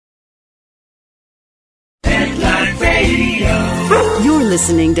You're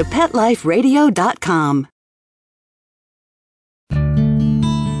listening to PetLifeRadio.com.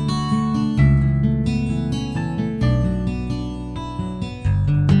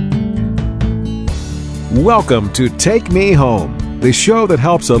 Welcome to Take Me Home, the show that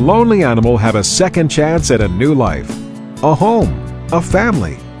helps a lonely animal have a second chance at a new life. A home, a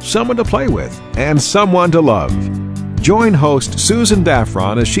family, someone to play with, and someone to love. Join host Susan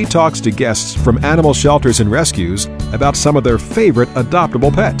Daffron as she talks to guests from animal shelters and rescues about some of their favorite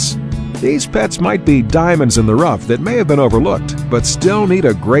adoptable pets. These pets might be diamonds in the rough that may have been overlooked, but still need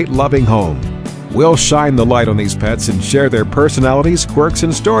a great loving home. We'll shine the light on these pets and share their personalities, quirks,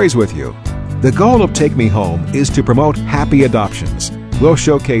 and stories with you. The goal of Take Me Home is to promote happy adoptions. We'll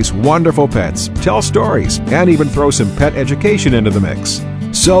showcase wonderful pets, tell stories, and even throw some pet education into the mix.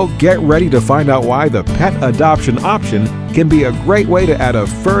 So get ready to find out why the pet adoption option can be a great way to add a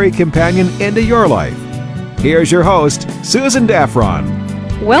furry companion into your life. Here's your host, Susan Daffron.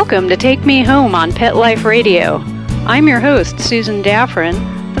 Welcome to Take Me Home on Pet Life Radio. I'm your host, Susan Daffron,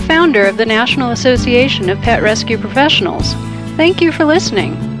 the founder of the National Association of Pet Rescue Professionals. Thank you for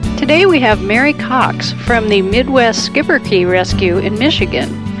listening. Today we have Mary Cox from the Midwest Schipperke Rescue in Michigan.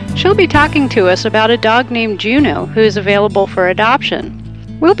 She'll be talking to us about a dog named Juno who is available for adoption.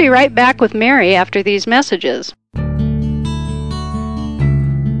 We'll be right back with Mary after these messages.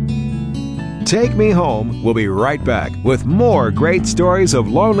 Take Me Home will be right back with more great stories of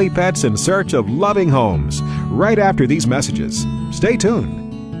lonely pets in search of loving homes right after these messages. Stay tuned.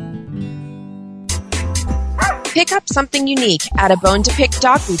 Pick up something unique at A Bone to Pick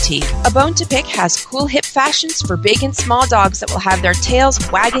Dog Boutique. A Bone to Pick has cool hip fashions for big and small dogs that will have their tails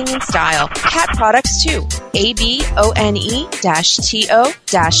wagging in style. Cat products too.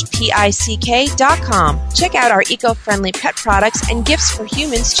 abone-to-pick.com. Check out our eco-friendly pet products and gifts for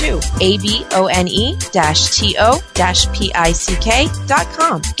humans too.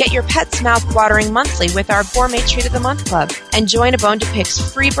 abone-to-pick.com. Get your pet's mouth watering monthly with our Gourmet Treat of the Month Club and join A Bone to Pick's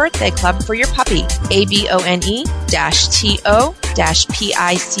free birthday club for your puppy.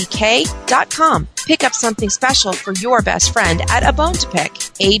 abone-to-pick.com. Pick up something special for your best friend at A Bone to Pick.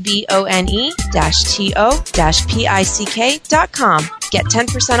 abone-to-pick.com. Get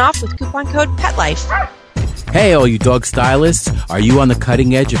 10% off with coupon code PETLIFE. Hey, all you dog stylists. Are you on the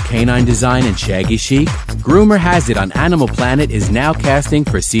cutting edge of canine design and shaggy chic? Groomer Has It on Animal Planet is now casting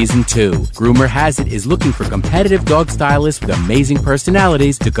for Season 2. Groomer Has It is looking for competitive dog stylists with amazing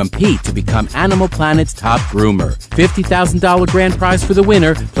personalities to compete to become Animal Planet's top groomer. $50,000 grand prize for the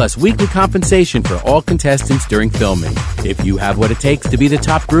winner, plus weekly compensation for all contestants during filming. If you have what it takes to be the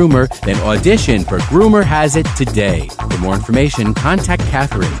top groomer, then audition for Groomer Has It today. For more information, contact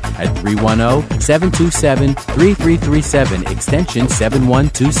Catherine at 310-727-3337 extension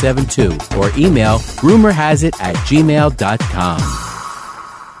 71272 or email groomerhasit@gmail.com.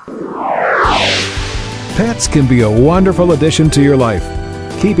 Pets can be a wonderful addition to your life.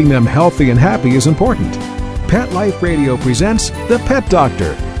 Keeping them healthy and happy is important. Pet Life Radio presents The Pet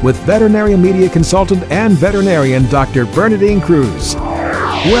Doctor with veterinary media consultant and veterinarian Dr. Bernadine Cruz.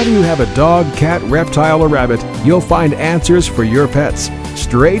 Whether you have a dog, cat, reptile, or rabbit, you'll find answers for your pets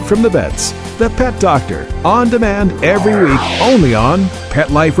straight from the vets. The Pet Doctor, on demand every week, only on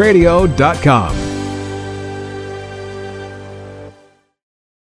PetLifeRadio.com.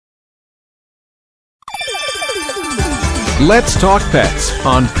 Let's Talk Pets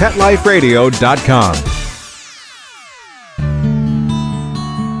on PetLifeRadio.com.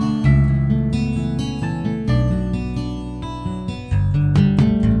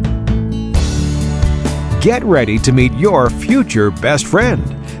 Get ready to meet your future best friend.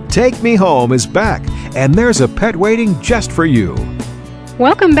 Take Me Home is back, and there's a pet waiting just for you.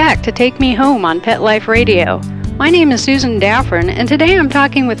 Welcome back to Take Me Home on Pet Life Radio. My name is Susan Daffron, and today I'm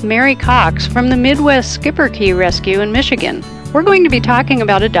talking with Mary Cox from the Midwest Schipperke Rescue in Michigan. We're going to be talking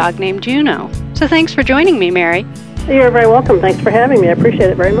about a dog named Juno. So thanks for joining me, Mary. You're very welcome. Thanks for having me. I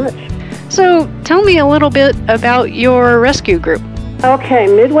appreciate it very much. So tell me a little bit about your rescue group. Okay,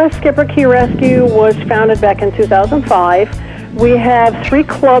 Midwest Schipperke Rescue was founded back in 2005. We have 3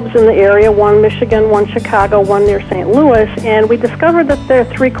 clubs in the area, one Michigan, one Chicago, one near St. Louis, and we discovered that their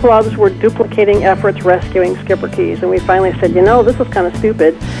 3 clubs were duplicating efforts rescuing Schipperkes, and we finally said, you know, this is kind of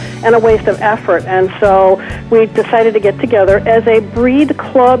stupid and a waste of effort, and so we decided to get together. As a breed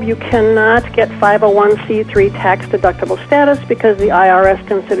club, you cannot get 501c3 tax-deductible status because the IRS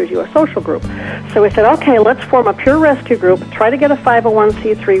considers you a social group. So we said, okay, let's form a pure rescue group, try to get a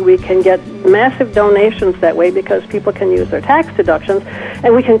 501c3. We can get massive donations that way because people can use their tax deductions,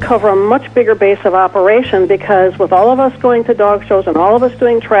 and we can cover a much bigger base of operation because with all of us going to dog shows and all of us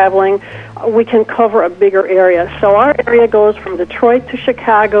doing traveling, we can cover a bigger area. So our area goes from Detroit to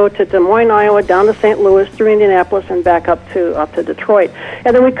Chicago to Des Moines, Iowa, down to St. Louis, through Indianapolis, and back up to Detroit.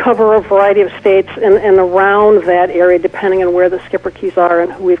 And then we cover a variety of states and around that area, depending on where the Schipperkes are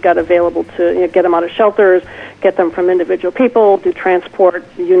and who we've got available to get them out of shelters, get them from individual people, do transport,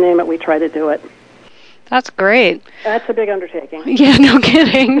 you name it, we try to do it. That's great. That's a big undertaking. Yeah, no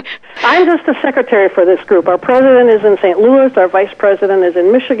kidding. I'm just the secretary for this group. Our president is in St. Louis. Our vice president is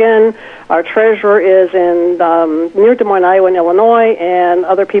in Michigan. Our treasurer is in near Des Moines, Iowa, and Illinois, and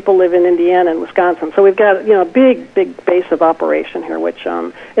other people live in Indiana and Wisconsin. So we've got a big base of operation here, which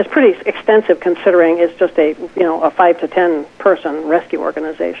is pretty extensive considering it's just a 5 to 10 person rescue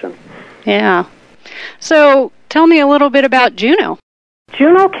organization. Yeah. So tell me a little bit about Juno.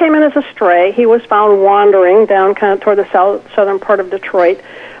 Juno came in as a stray. He was found wandering down kind of toward the southern part of Detroit.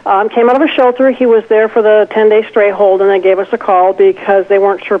 Came out of a shelter. He was there for the 10-day stray hold, and they gave us a call because they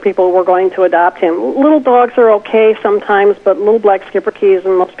weren't sure people were going to adopt him. Little dogs are okay sometimes, but little black Schipperkes,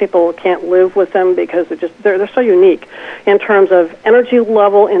 and most people can't live with them because they're so unique in terms of energy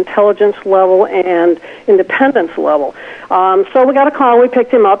level, intelligence level, and independence level. So we got a call. We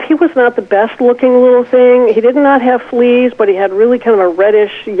picked him up. He was not the best-looking little thing. He did not have fleas, but he had really kind of a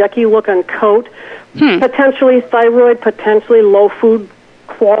reddish, yucky-looking coat, potentially thyroid, potentially low food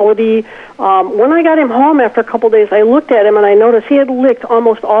quality. When I got him home after a couple of days, I looked at him and I noticed he had licked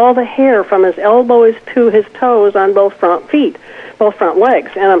almost all the hair from his elbows to his toes on both front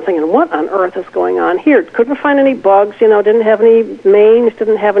legs. And I'm thinking, what on earth is going on here? Couldn't find any bugs, didn't have any mange,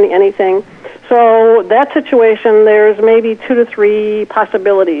 didn't have anything. So that situation, there's maybe 2 to 3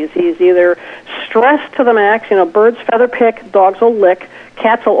 possibilities. He's either stressed to the max, birds feather pick, dogs will lick,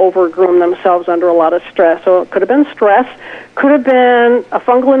 cats will overgroom themselves under a lot of stress. So it could have been stress, could have been a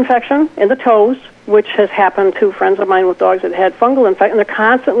fungal infection in the toes, which has happened to friends of mine with dogs that had fungal infection, and they're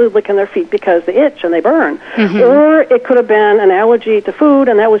constantly licking their feet because they itch and they burn. Mm-hmm. Or it could have been an allergy to food,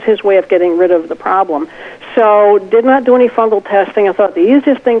 and that was his way of getting rid of the problem. So did not do any fungal testing. I thought the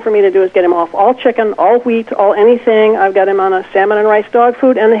easiest thing for me to do is get him off all chicken, all wheat, all anything. I've got him on a salmon and rice dog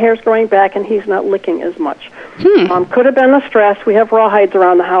food, and the hair's growing back, and he's not licking as much. Could have been the stress. We have rawhides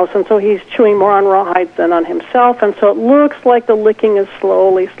around the house, and so he's chewing more on rawhides than on himself, and so it looks like the licking is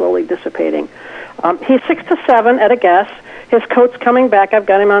slowly dissipating. He's 6 to 7 at a guess. His coat's coming back. I've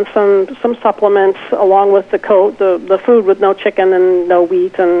got him on some supplements along with the coat, the food with no chicken and no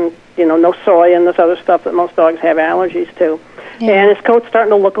wheat and no soy and this other stuff that most dogs have allergies to. Yeah. And his coat's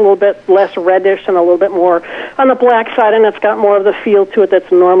starting to look a little bit less reddish and a little bit more on the black side, and it's got more of the feel to it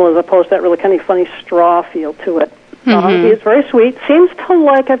that's normal as opposed to that really kind of funny straw feel to it. Mm-hmm. He is very sweet. Seems to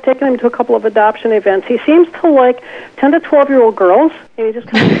like, I've taken him to a couple of adoption events, he seems to like 10 to 12-year-old girls. And he just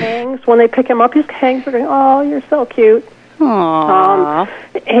kind of hangs. When they pick him up, he just hangs. They're going, oh, you're so cute. Aww.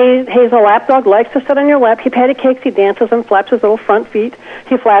 He's a lap dog, likes to sit on your lap. He patty cakes, he dances and flaps his little front feet.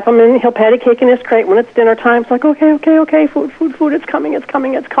 He flap him and he'll patty cake in his crate. When it's dinner time, it's like, okay, food, it's coming.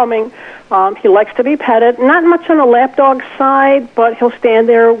 He likes to be petted. Not much on the lap dog side, but he'll stand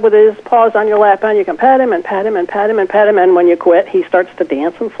there with his paws on your lap, and you can pet him and pet him and pet him and pet him, and when you quit, he starts to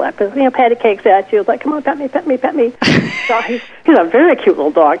dance and flap his patty cakes at you. It's like, come on, pet me. So he's a very cute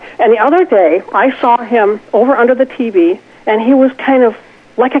little dog. And the other day, I saw him over under the TV, and he was kind of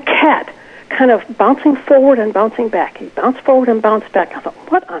like a cat, kind of bouncing forward and bouncing back. He bounced forward and bounced back. I thought,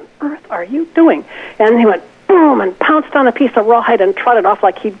 what on earth are you doing? And he went boom and pounced on a piece of rawhide and trotted off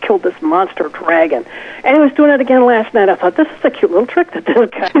like he'd killed this monster dragon. And he was doing it again last night. I thought, this is a cute little trick that this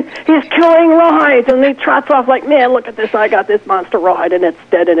guy, he's killing rawhides, and he trots off like, man, look at this, I got this monster rawhide, and it's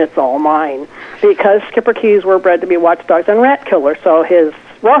dead, and it's all mine. Because Schipperkes were bred to be watchdogs and rat killers, so his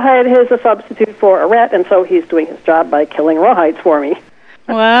rawhide is a substitute for a rat, and so he's doing his job by killing rawhides for me.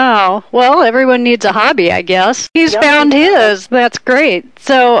 Wow. Well, everyone needs a hobby, I guess. He's found his. That's great.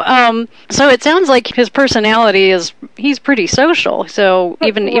 So it sounds like his personality he's pretty social. So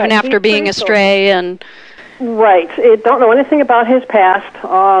even after being a stray and... Right. Don't know anything about his past,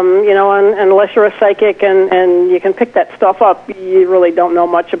 and unless you're a psychic and you can pick that stuff up, you really don't know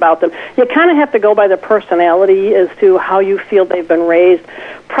much about them. You kind of have to go by the personality as to how you feel they've been raised.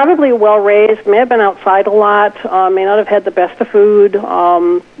 Probably well-raised, may have been outside a lot, may not have had the best of food.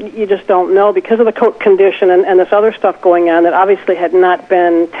 You just don't know because of the coat condition and this other stuff going on that obviously had not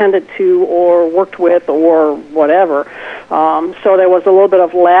been tended to or worked with or whatever. So there was a little bit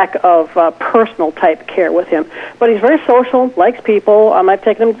of lack of personal-type care with him. But he's very social, likes people. I've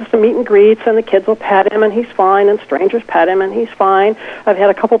taken him to some meet and greets, and the kids will pat him, and he's fine, and strangers pat him, and he's fine. I've had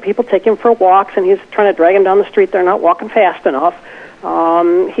a couple people take him for walks, and he's trying to drag him down the street. They're not walking fast enough.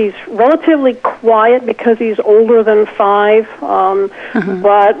 He's relatively quiet because he's older than 5.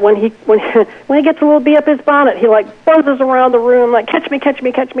 But when he gets a little bee up his bonnet, he buzzes around the room like catch me, catch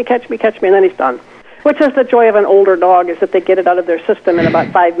me, catch me, catch me, catch me, and then he's done. Which is the joy of an older dog, is that they get it out of their system in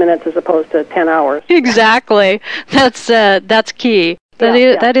about 5 minutes as opposed to 10 hours. Exactly. That's key.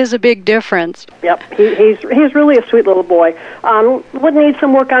 That is a big difference. Yep, he's really a sweet little boy. Would need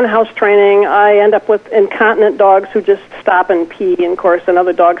some work on house training. I end up with incontinent dogs who just stop and pee, and of course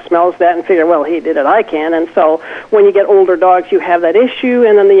another dog smells that and figure, well, he did it, I can. And so when you get older dogs, you have that issue,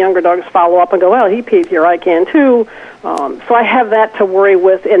 and then the younger dogs follow up and go, well, he peed here, I can too. So I have that to worry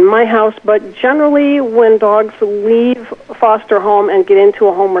with in my house, but generally when dogs leave foster home and get into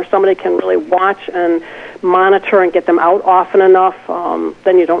a home where somebody can really watch and monitor and get them out often enough,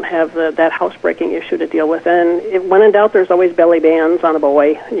 then you don't have that housebreaking issue to deal with. And when in doubt, there's always belly bands on a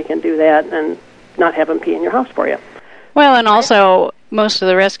boy. You can do that and not have him pee in your house for you. Well, and also most of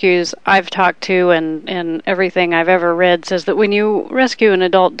the rescues I've talked to and everything I've ever read says that when you rescue an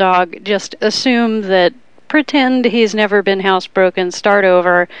adult dog, just assume that, pretend he's never been housebroken, start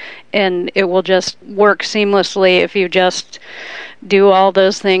over, and it will just work seamlessly if you just do all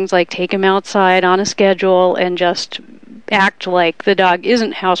those things like take him outside on a schedule and just act like the dog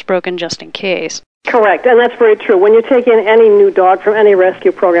isn't housebroken just in case. Correct, and that's very true. When you take in any new dog from any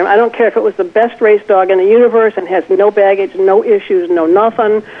rescue program, I don't care if it was the best race dog in the universe and has no baggage, no issues, no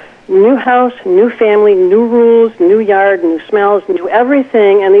nothing, new house, new family, new rules, new yard, new smells, new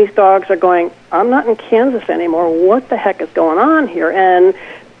everything, and these dogs are going, I'm not in Kansas anymore. What the heck is going on here? And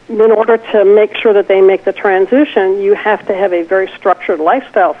in order to make sure that they make the transition, you have to have a very structured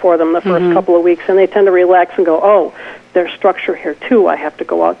lifestyle for them the first couple of weeks, and they tend to relax and go, oh, there's structure here too. I have to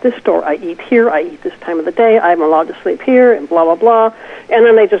go out this door. I eat here. I eat this time of the day. I'm allowed to sleep here, and blah, blah, blah. And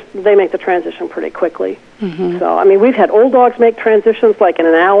then they make the transition pretty quickly. So, I mean, we've had old dogs make transitions like in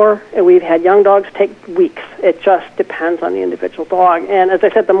an hour, and we've had young dogs take weeks. It just depends on the individual dog. And as I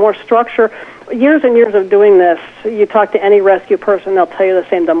said, the more structure, years and years of doing this, you talk to any rescue person, they'll tell you the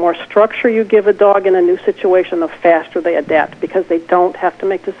same. The more structure you give a dog in a new situation, the faster they adapt, because they don't have to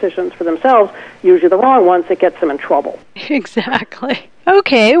make decisions for themselves, usually the wrong ones. It gets them in trouble. Exactly.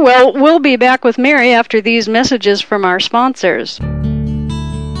 Okay, well, we'll be back with Mary after these messages from our sponsors.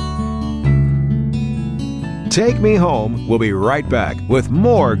 Take Me Home will be right back with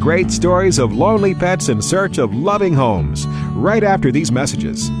more great stories of lonely pets in search of loving homes right after these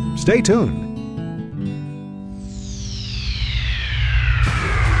messages. Stay tuned.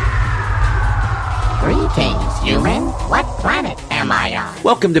 Greetings, human. What planet am I on?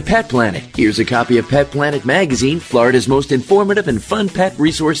 Welcome to Pet Planet. Here's a copy of Pet Planet Magazine, Florida's most informative and fun pet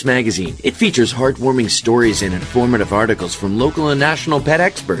resource magazine. It features heartwarming stories and informative articles from local and national pet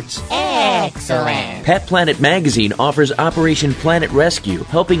experts. Excellent. Pet Planet Magazine offers Operation Planet Rescue,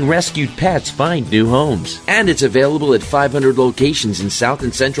 helping rescued pets find new homes. And it's available at 500 locations in South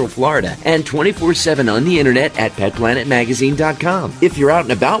and Central Florida and 24/7 on the internet at PetPlanetMagazine.com. If you're out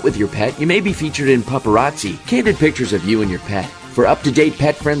and about with your pet, you may be featured in Paparazzi, candid pictures of you and your pet. For up-to-date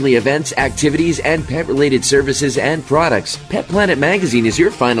pet-friendly events, activities, and pet-related services and products, Pet Planet Magazine is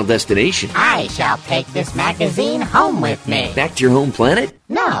your final destination. I shall take this magazine home with me. Back to your home planet?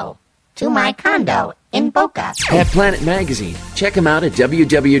 No, to my condo in Boca. Pet Planet Magazine. Check them out at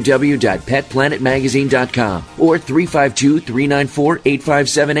www.petplanetmagazine.com or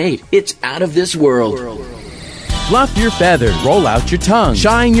 352-394-8578. It's out of this world. Fluff your feathers, roll out your tongue,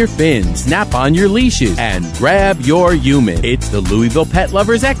 shine your fins, snap on your leashes, and grab your human. It's the Louisville Pet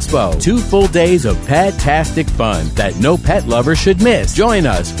Lovers Expo. 2 full days of pet-tastic fun that no pet lover should miss. Join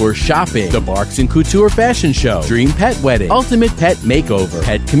us for shopping, the Barks and Couture Fashion Show, Dream Pet Wedding, Ultimate Pet Makeover,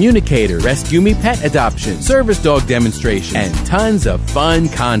 Pet Communicator, Rescue Me Pet Adoption, Service Dog Demonstration, and tons of fun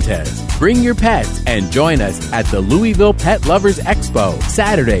contests. Bring your pets and join us at the Louisville Pet Lovers Expo,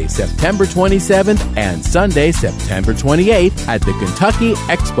 Saturday, September 27th and Sunday, September 28th at the Kentucky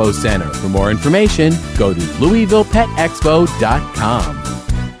Expo Center. For more information, go to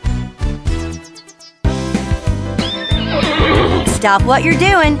LouisvillePetExpo.com. Stop what you're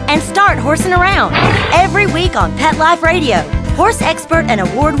doing and start horsing around. Every week on Pet Life Radio, horse expert and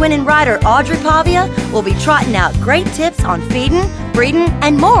award-winning rider Audrey Pavia will be trotting out great tips on feeding, breeding,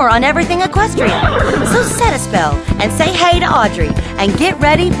 and more on everything equestrian. So set a spell and say hey to Audrey and get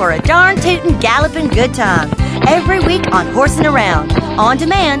ready for a darn tootin' galloping good time. Every week on Horsing Around, on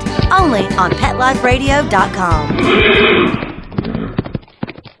demand, only on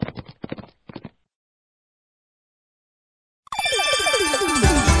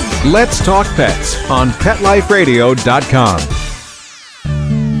PetLifeRadio.com. Let's Talk Pets on PetLifeRadio.com.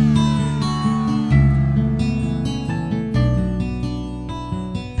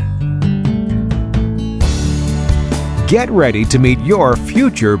 Get ready to meet your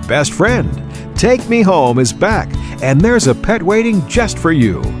future best friend. Take Me Home is back, and there's a pet waiting just for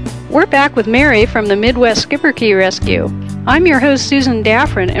you. We're back with Mary from the Midwest Schipperke Rescue. I'm your host, Susan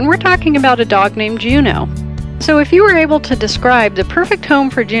Daffron, and we're talking about a dog named Juno. So if you were able to describe the perfect home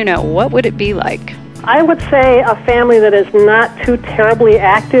for Juno, what would it be like? I would say a family that is not too terribly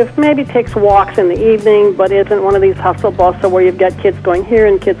active, maybe takes walks in the evening, but isn't one of these hustle bustle where you've got kids going here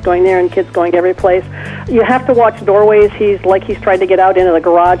and kids going there and kids going every place. You have to watch doorways. He's tried to get out into the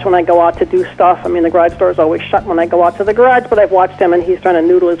garage when I go out to do stuff. I mean, the garage door is always shut when I go out to the garage, but I've watched him, and he's trying to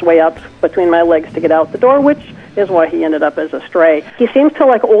noodle his way up between my legs to get out the door, which is why he ended up as a stray. He seems to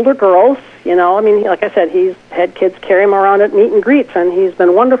like older girls, you know. I mean, like I said, he's had kids carry him around at meet and greets, and he's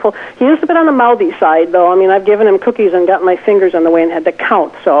been wonderful. He is a bit on the mouthy side, though. I mean, I've given him cookies and gotten my fingers in the way and had to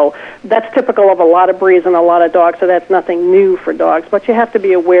count, so that's typical of a lot of breeds and a lot of dogs, so that's nothing new for dogs. But you have to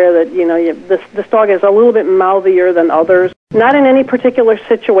be aware that, you know, this dog is a little bit mouthier than others. Not in any particular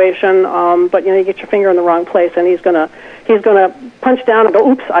situation, but, you know, you get your finger in the wrong place, and he's gonna punch down and go,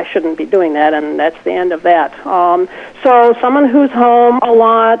 oops, I shouldn't be doing that, and that's the end of that. So someone who's home a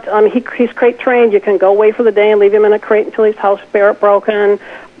lot, he's crate trained. You can go away for the day and leave him in a crate until he's housebroken.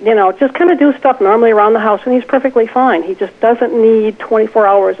 You know, just kind of do stuff normally around the house, and he's perfectly fine. He just doesn't need 24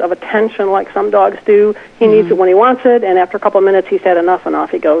 hours of attention like some dogs do. He needs it when he wants it, and after a couple of minutes, he's had enough, and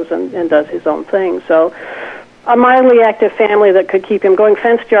off he goes and does his own thing. So a mildly active family that could keep him going,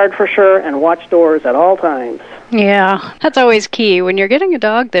 fenced yard for sure, and watch doors at all times. Yeah, that's always key. When you're getting a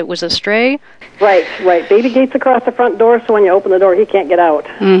dog that was a stray. Right. Baby gates across the front door, so when you open the door, he can't get out.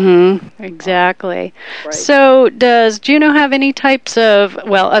 Mm-hmm. Exactly. Right. So does Juno have any types of,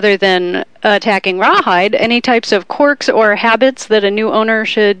 well, other than attacking rawhide, any types of quirks or habits that a new owner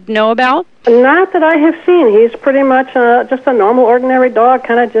should know about? Not that I have seen. He's pretty much just a normal, ordinary dog,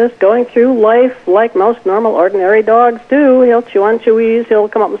 kind of just going through life like most normal, ordinary dogs do. He'll chew on chewies. He'll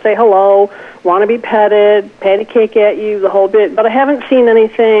come up and say hello, want to be petted, patty cake at you, the whole bit. But I haven't seen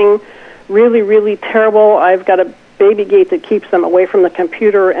anything really, really terrible. I've got a baby gate that keeps them away from the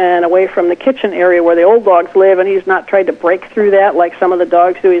computer and away from the kitchen area where the old dogs live, and he's not tried to break through that like some of the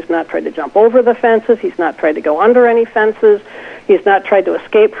dogs do. He's not tried to jump over the fences. He's not tried to go under any fences. He's not tried to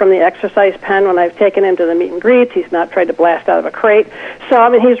escape from the exercise pen when I've taken him to the meet and greets. He's not tried to blast out of a crate. So, I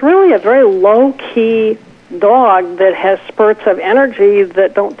mean, he's really a very low-key dog that has spurts of energy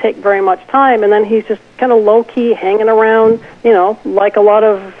that don't take very much time, and then he's just kind of low-key hanging around, you know, like a lot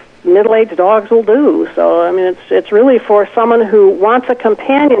of middle-aged dogs will do. So, I mean, it's really for someone who wants a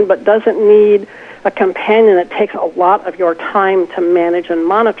companion but doesn't need a companion that takes a lot of your time to manage and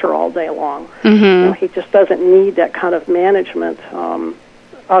monitor all day long. Mm-hmm. You know, he just doesn't need that kind of management.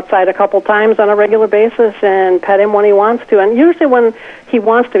 Outside a couple times on a regular basis and pet him when he wants to. And usually when he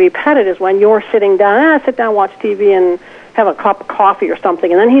wants to be petted is when you're sitting down, sit down, watch TV, and have a cup of coffee or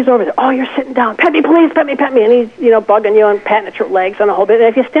something, and then he's over there, oh, you're sitting down, pet me, please, pet me, and he's, you know, bugging you and patting at your legs and a whole bit. And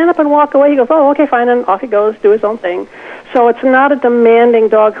if you stand up and walk away, he goes, oh, okay, fine, and off he goes, do his own thing. So it's not a demanding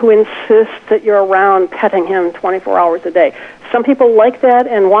dog who insists that you're around petting him 24 hours a day. Some people like that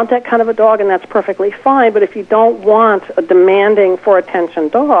and want that kind of a dog, and that's perfectly fine, but if you don't want a demanding for attention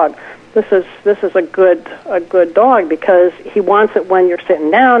dog, this is a good dog because he wants it when you're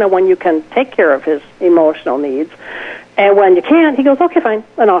sitting down and when you can take care of his emotional needs. And when you can't, he goes, okay, fine,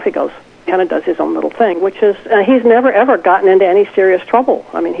 and off he goes. Kind of does his own little thing, which is, he's never, ever gotten into any serious trouble.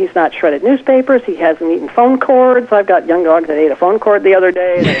 I mean, he's not shredded newspapers. He hasn't eaten phone cords. I've got young dogs that ate a phone cord the other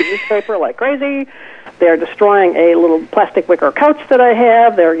day. They ate a newspaper like crazy. They're destroying a little plastic wicker couch that I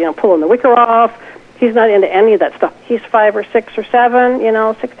have. They're, you know, pulling the wicker off. He's not into any of that stuff. He's 5 or 6 or 7,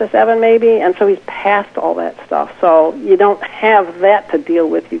 6 to 7 maybe, and so he's past all that stuff. So you don't have that to deal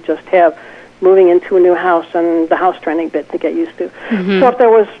with. You just have moving into a new house and the house training bit to get used to. Mm-hmm. So if there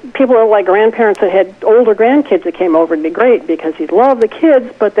was people like grandparents that had older grandkids that came over, it'd be great because he'd love the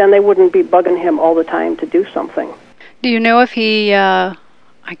kids, but then they wouldn't be bugging him all the time to do something. Do you know if he, I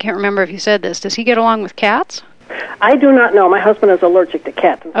can't remember if he said this, does he get along with cats? I do not know. My husband is allergic to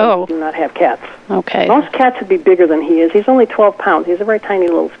cats, and so we do not have cats. Okay. Most cats would be bigger than he is. He's only 12 pounds. He's a very tiny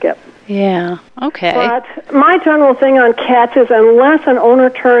little skip. Yeah, okay. But my general thing on cats is unless an owner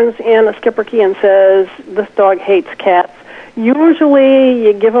turns in a Schipperke and says, this dog hates cats, usually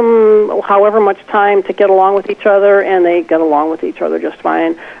you give them however much time to get along with each other, and they get along with each other just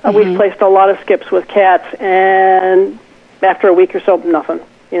fine. Mm-hmm. We've placed a lot of skips with cats, and after a week or so, nothing.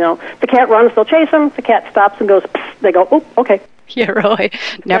 The cat runs, they'll chase him. The cat stops and goes, psst, they go, oh, okay. Yeah, really.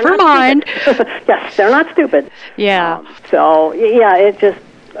 Never mind. Yes, they're not stupid. Yeah. So, yeah, it just,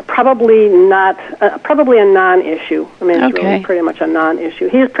 probably not, probably a non-issue. I mean, it's really pretty much a non-issue.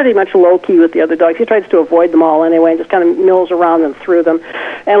 He's pretty much low-key with the other dogs. He tries to avoid them all anyway and just kind of mills around and through them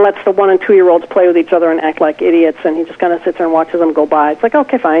and lets the 1- and 2-year-olds play with each other and act like idiots, and he just kind of sits there and watches them go by. It's like,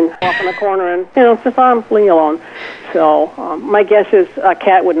 okay, fine. Off in the corner and, just leave me alone. So my guess is a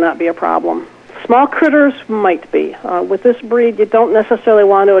cat would not be a problem. Small critters might be. With this breed, you don't necessarily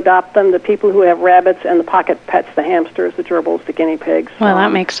want to adopt them. The people who have rabbits and the pocket pets, the hamsters, the gerbils, the guinea pigs. Well,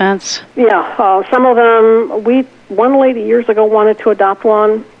 that makes sense. Yeah, some of them, one lady years ago wanted to adopt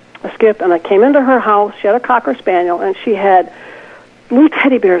one, a Skip, and I came into her house. She had a Cocker Spaniel, and she had little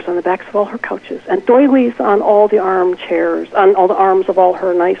teddy bears on the backs of all her couches and doilies on all the armchairs, on all the arms of all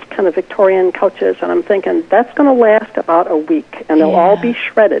her nice kind of Victorian couches. And I'm thinking, that's going to last about a week, and they'll all be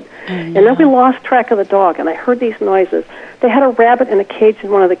shredded. And then we lost track of the dog, and I heard these noises. They had a rabbit in a cage in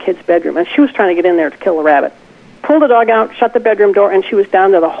one of the kids' bedroom, and she was trying to get in there to kill the rabbit. Pulled the dog out, shut the bedroom door, and she was down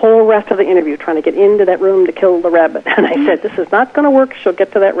there the whole rest of the interview trying to get into that room to kill the rabbit. And I said, this is not going to work. She'll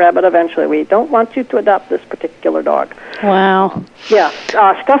get to that rabbit eventually. We don't want you to adopt this particular dog. Wow. Yeah.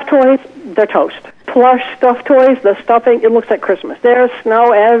 Stuffed toys, they're toast. Plush stuffed toys, the stuffing, it looks like Christmas. There's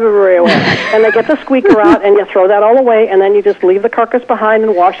snow everywhere. And they get the squeaker out, and you throw that all away, and then you just leave the carcass behind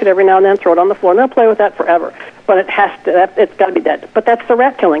and wash it every now and then, throw it on the floor, and they'll play with that forever. But it's got to be dead. But that's the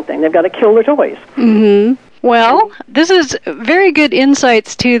rat killing thing. They've got to kill their toys. Mm-hmm. Well, this is very good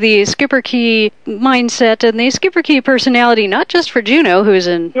insights to the Schipperke mindset and the Schipperke personality, not just for Juno, who's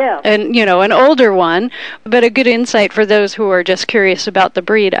an older one, but a good insight for those who are just curious about the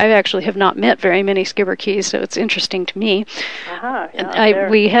breed. I actually have not met very many Schipperkes, so it's interesting to me.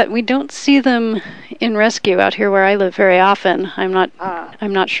 We don't see them in rescue out here where I live very often. I'm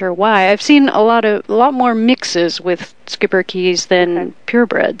not sure why. I've seen a lot more mixes with Schipperkes than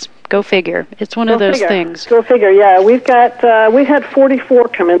purebreds. Go figure. It's one of those things. Go figure, yeah. We've had 44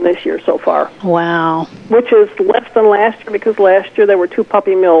 come in this year so far. Wow. Which is less than last year, because last year there were 2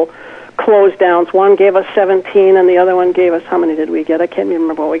 puppy mill close downs. One gave us 17 and the other one gave us, how many did we get? I can't even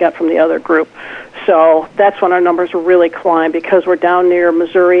remember what we got from the other group. So that's when our numbers really climbed, because we're down near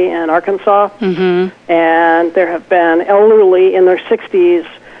Missouri and Arkansas. Mm-hmm. And there have been elderly in their 60s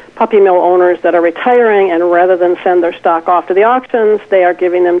puppy mill owners that are retiring, and rather than send their stock off to the auctions, they are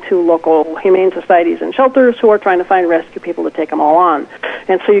giving them to local humane societies and shelters who are trying to find rescue people to take them all on.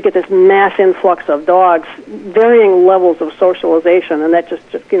 And so you get this mass influx of dogs, varying levels of socialization, and that just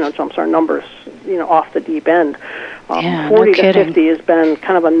jumps our numbers off the deep end. 40 to 50 has been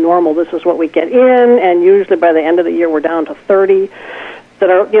kind of a normal. This is what we get in, and usually by the end of the year we're down to 30. That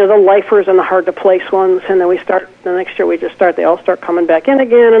are, the lifers and the hard-to-place ones, and then the next year they all start coming back in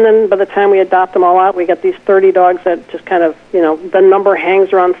again, and then by the time we adopt them all out, we get these 30 dogs that just kind of, the number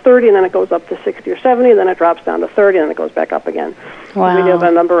hangs around 30, and then it goes up to 60 or 70, then it drops down to 30, and then it goes back up again. Wow. We have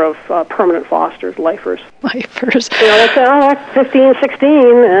a number of permanent fosters, lifers. Lifers. They say, that's 15, 16,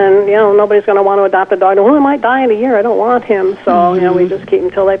 and, nobody's going to want to adopt a dog. Well, he might die in a year. I don't want him, so, we just keep them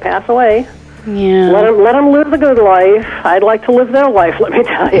until they pass away. Yeah. Let them live the good life. I'd like to live their life, let me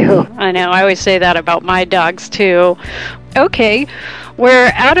tell you. I know. I always say that about my dogs, too. Okay,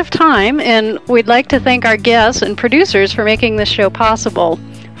 we're out of time, and we'd like to thank our guests and producers for making this show possible.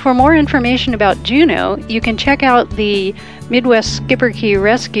 For more information about Juno, you can check out the Midwest Schipperke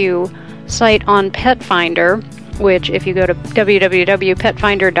Rescue site on Pet Finder, which if you go to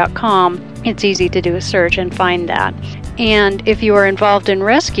www.petfinder.com, it's easy to do a search and find that. And if you are involved in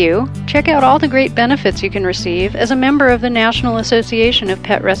rescue, check out all the great benefits you can receive as a member of the National Association of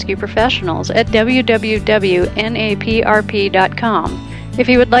Pet Rescue Professionals at www.naprp.com. If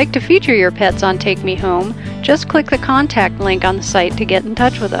you would like to feature your pets on Take Me Home, just click the contact link on the site to get in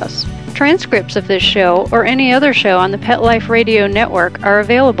touch with us. Transcripts of this show or any other show on the Pet Life Radio Network are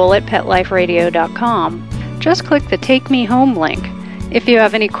available at PetLifeRadio.com. Just click the Take Me Home link. If you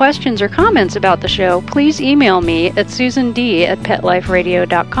have any questions or comments about the show, please email me at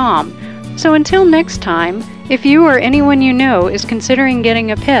susand@PetLifeRadio.com. So until next time, if you or anyone you know is considering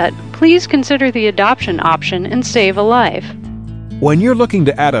getting a pet, please consider the adoption option and save a life. When you're looking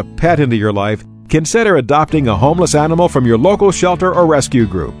to add a pet into your life, consider adopting a homeless animal from your local shelter or rescue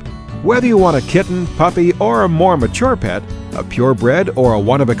group. Whether you want a kitten, puppy, or a more mature pet, a purebred or a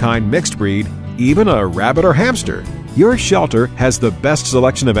one-of-a-kind mixed breed, even a rabbit or hamster, your shelter has the best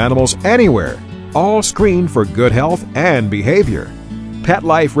selection of animals anywhere, all screened for good health and behavior.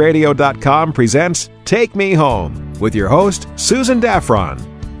 PetLifeRadio.com presents Take Me Home with your host, Susan Daffron.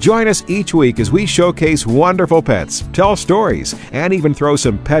 Join us each week as we showcase wonderful pets, tell stories, and even throw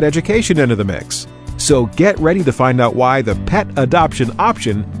some pet education into the mix. So get ready to find out why the pet adoption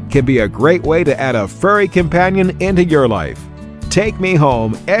option can be a great way to add a furry companion into your life. Take Me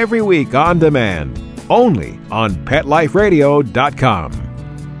Home every week on demand, only on PetLifeRadio.com.